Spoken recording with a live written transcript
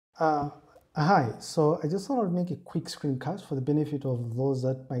Hi, so I just thought I'd make a quick screencast for the benefit of those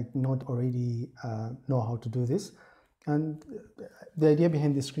that might not already know how to do this. And the idea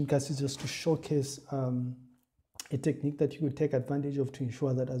behind this screencast is just to showcase a technique that you could take advantage of to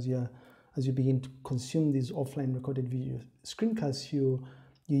ensure that as you begin to consume these offline recorded video screencasts, you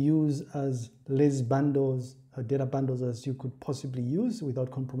use as less bundles, data bundles as you could possibly use without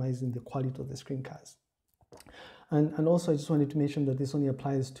compromising the quality of the screencast. And also, I just wanted to mention that this only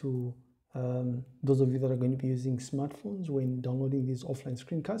applies to those of you that are going to be using smartphones when downloading these offline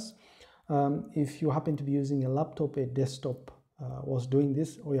screencasts. If you happen to be using a laptop, a desktop whilst doing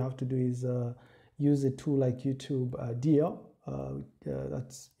this, all you have to do is use a tool like YouTube DL.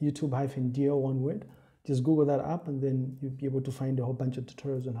 That's YouTube-DL, one word. Just Google that up and then you'll be able to find a whole bunch of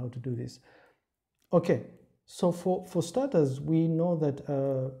tutorials on how to do this. Okay. So for starters, we know that,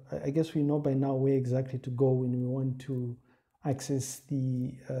 I guess we know by now where exactly to go when we want to access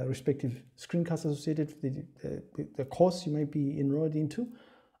the respective screencasts associated with the course you might be enrolled into.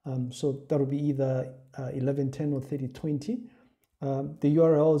 So that will be either 1110 or 3020. The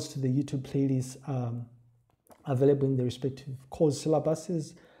URLs to the YouTube playlists are available in the respective course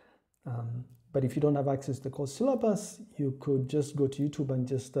syllabuses. But if you don't have access to the course syllabus, you could just go to YouTube and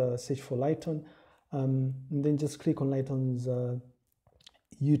just search for Lighton. And then just click on Lighton's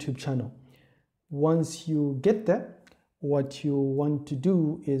YouTube channel. Once you get there, what you want to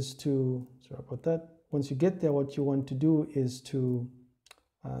do is to, sorry about that. Once you get there, what you want to do is to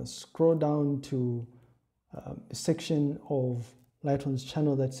scroll down to a section of Lighton's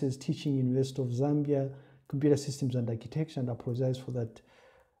channel that says Teaching University of Zambia, Computer Systems and Architecture, and I apologize for that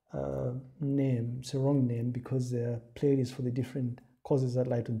name. It's a wrong name because there are playlists for the different courses that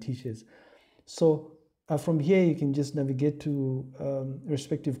Lighton teaches. So from here, you can just navigate to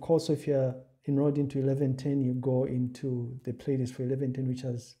respective course. So if you're enrolled into 1110, you go into the playlist for 1110, which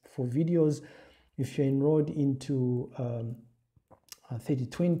has 4 videos. If you're enrolled into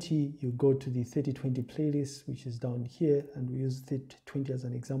 3020, you go to the 3020 playlist, which is down here, and we use 3020 as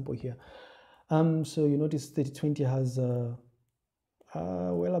an example here. So you notice 3020 has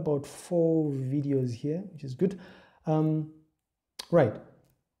well about 4 videos here, which is good. Right.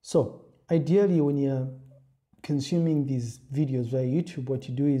 So ideally, when you're consuming these videos via YouTube, what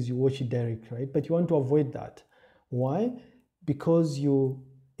you do is you watch it direct, right? But you want to avoid that. Why? Because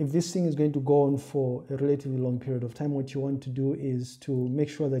if this thing is going to go on for a relatively long period of time, what you want to do is to make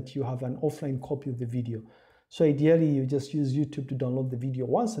sure that you have an offline copy of the video. So ideally, you just use YouTube to download the video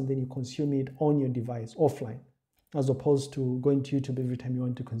once and then you consume it on your device offline, as opposed to going to YouTube every time you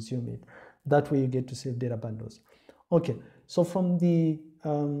want to consume it. That way you get to save data bundles. Okay, so from the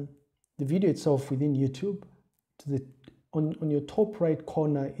video itself within YouTube, on your top right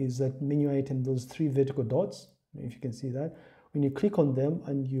corner is that menu item, those 3 vertical dots, if you can see that. When you click on them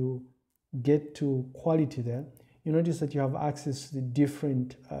and you get to quality there, you notice that you have access to the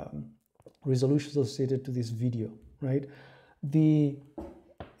different resolutions associated to this video, right?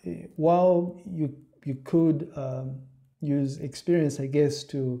 While you could use Experience, I guess,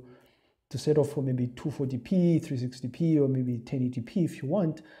 to set off for maybe 240p, 360p, or maybe 1080p if you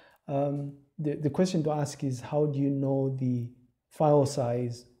want, the question to ask is, how do you know the file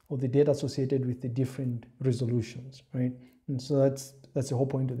size or the data associated with the different resolutions, right? And so that's the whole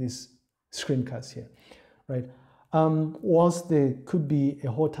point of this screencast here, right? Whilst there could be a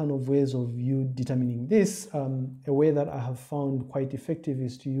whole ton of ways of you determining this, a way that I have found quite effective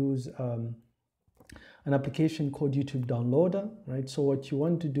is to use an application called YouTube Downloader, right? So what you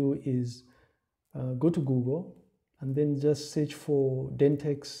want to do is go to Google and then just search for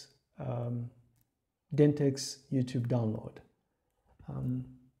Dentex YouTube download.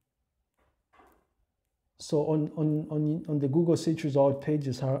 So on the Google search result page,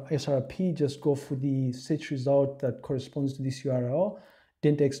 SRP, just go for the search result that corresponds to this URL,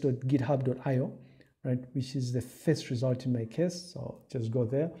 dentex.github.io, right, which is the first result in my case. So just go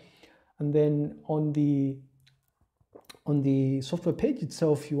there. And then on the software page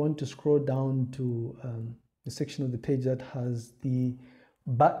itself, you want to scroll down to the section of the page that has the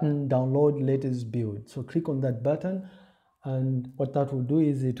button download latest build. So click on that button, and what that will do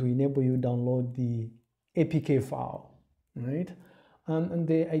is it will enable you to download the APK file, right? And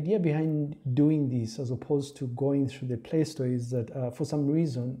the idea behind doing this, as opposed to going through the Play Store, is that for some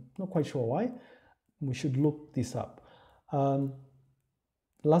reason, not quite sure why, we should look this up.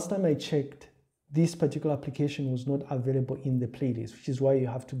 Last time I checked, this particular application was not available in the playlist, which is why you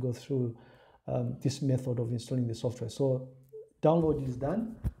have to go through this method of installing the software. So download is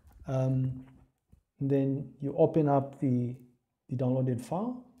done. Then you open up the downloaded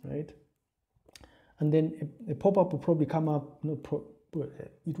file, right? And then a pop-up will probably come up,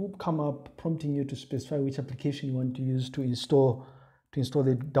 it will come up prompting you to specify which application you want to use to install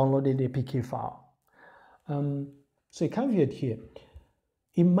the downloaded APK file. So a caveat here,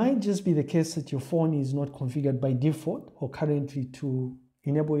 it might just be the case that your phone is not configured by default or currently to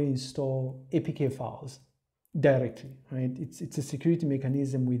enable you to install APK files directly, right? It's a security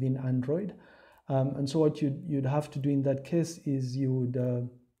mechanism within Android. And so what you'd have to do in that case is you'd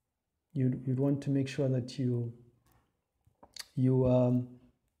want to make sure that you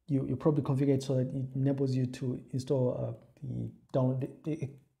probably configure it so that it enables you to install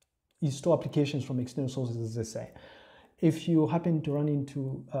install applications from external sources, as I say. If you happen to run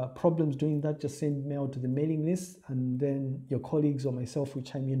into problems doing that, just send mail to the mailing list, and then your colleagues or myself will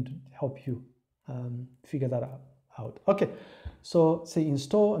chime in to help you figure that out. Okay, so say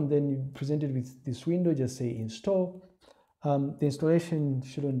install, and then you're presented with this window, just say install. The installation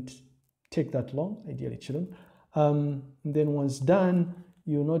shouldn't take that long, ideally it shouldn't. Then once done,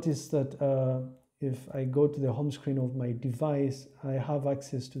 you'll notice that if I go to the home screen of my device, I have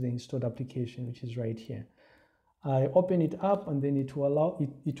access to the installed application, which is right here. I open it up, and then it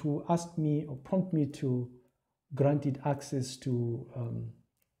will ask me or prompt me to grant it access to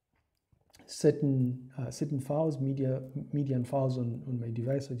certain files, media and files on my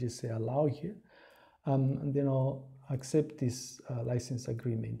device. So just say allow here, and then I'll accept this license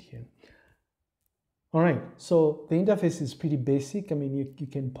agreement here. All right, so the interface is pretty basic. I mean, you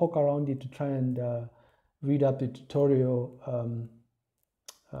can poke around it to try and read up the tutorial,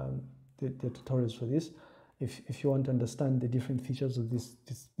 the tutorials for this, if you want to understand the different features of this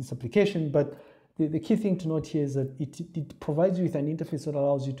application. But the key thing to note here is that it provides you with an interface that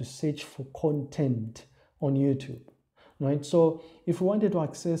allows you to search for content on YouTube, right? So if we wanted to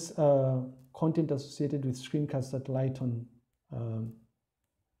access content associated with screencasts that light on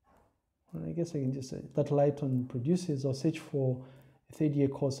I guess I can just say that light on produces, or search for a third year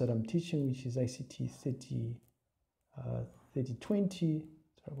course that I'm teaching, which is ICT 3020,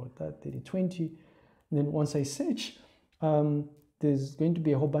 sorry about that, 3020. And then once I search, there's going to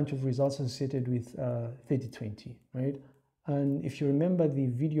be a whole bunch of results associated with 3020, right? And if you remember the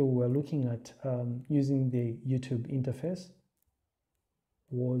video we're looking at using the YouTube interface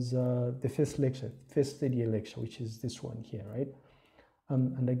was the first third year lecture, which is this one here, right?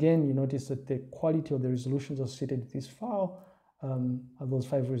 And again, you notice that the quality of the resolutions associated with this file are those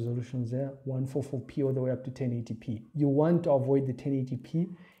 5 resolutions there, 144p all the way up to 1080p. You want to avoid the 1080p.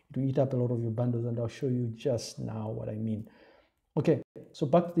 It will eat up a lot of your bundles, and I'll show you just now what I mean. Okay, so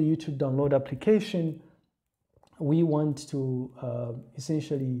back to the YouTube download application. We want to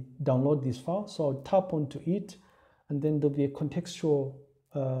essentially download this file. So I'll tap onto it, and then there'll be a contextual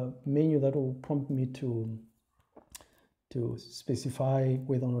menu that will prompt me to specify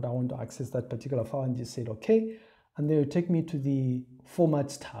whether or not I want to access that particular file, and just say OK. And then it will take me to the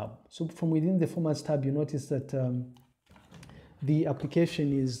Formats tab. So from within the Formats tab, you notice that the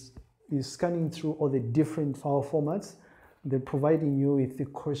application is scanning through all the different file formats. They're providing you with the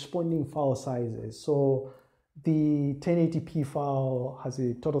corresponding file sizes. So the 1080p file has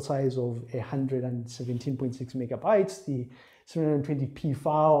a total size of 117.6 megabytes. The 720p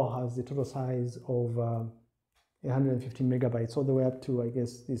file has the total size of 115 megabytes, all the way up to, I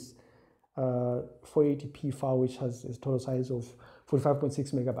guess, this 480p file, which has a total size of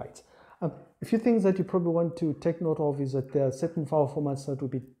 45.6 megabytes. A few things that you probably want to take note of is that there are certain file formats that will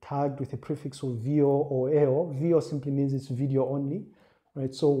be tagged with a prefix of VO or AO. VO simply means it's video only,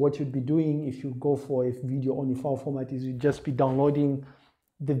 right? So what you'd be doing if you go for a video only file format is you'd just be downloading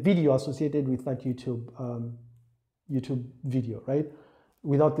the video associated with that YouTube video, right?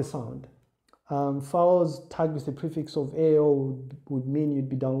 Without the sound. Files tagged with the prefix of AO would mean you'd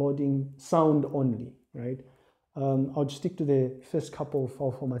be downloading sound only, right? I'll just stick to the first couple of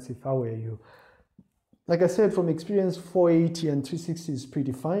file formats if I were you. Like I said, from experience, 480 and 360 is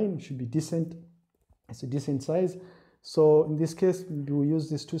pretty fine. It should be decent. It's a decent size. So in this case, we'll use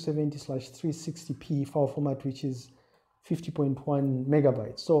this 270/360p file format, which is 50.1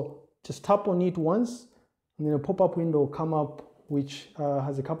 megabytes. So just tap on it once, and then a pop-up window will come up, which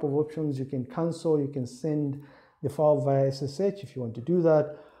has a couple of options. You can cancel, you can send the file via SSH if you want to do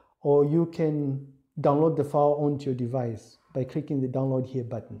that, or you can download the file onto your device by clicking the download here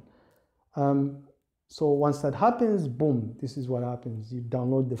button. So once that happens, boom, this is what happens. You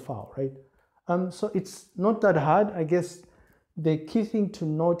download the file, right? So it's not that hard. I guess the key thing to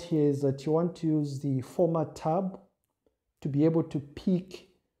note here is that you want to use the Format tab to be able to pick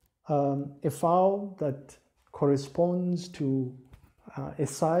a file that corresponds to a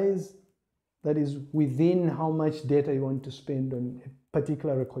size that is within how much data you want to spend on a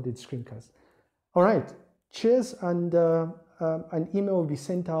particular recorded screencast. All right, cheers, and an email will be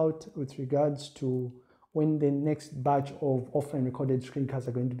sent out with regards to when the next batch of offline recorded screencasts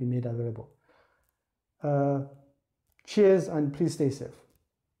are going to be made available. Cheers, and please stay safe.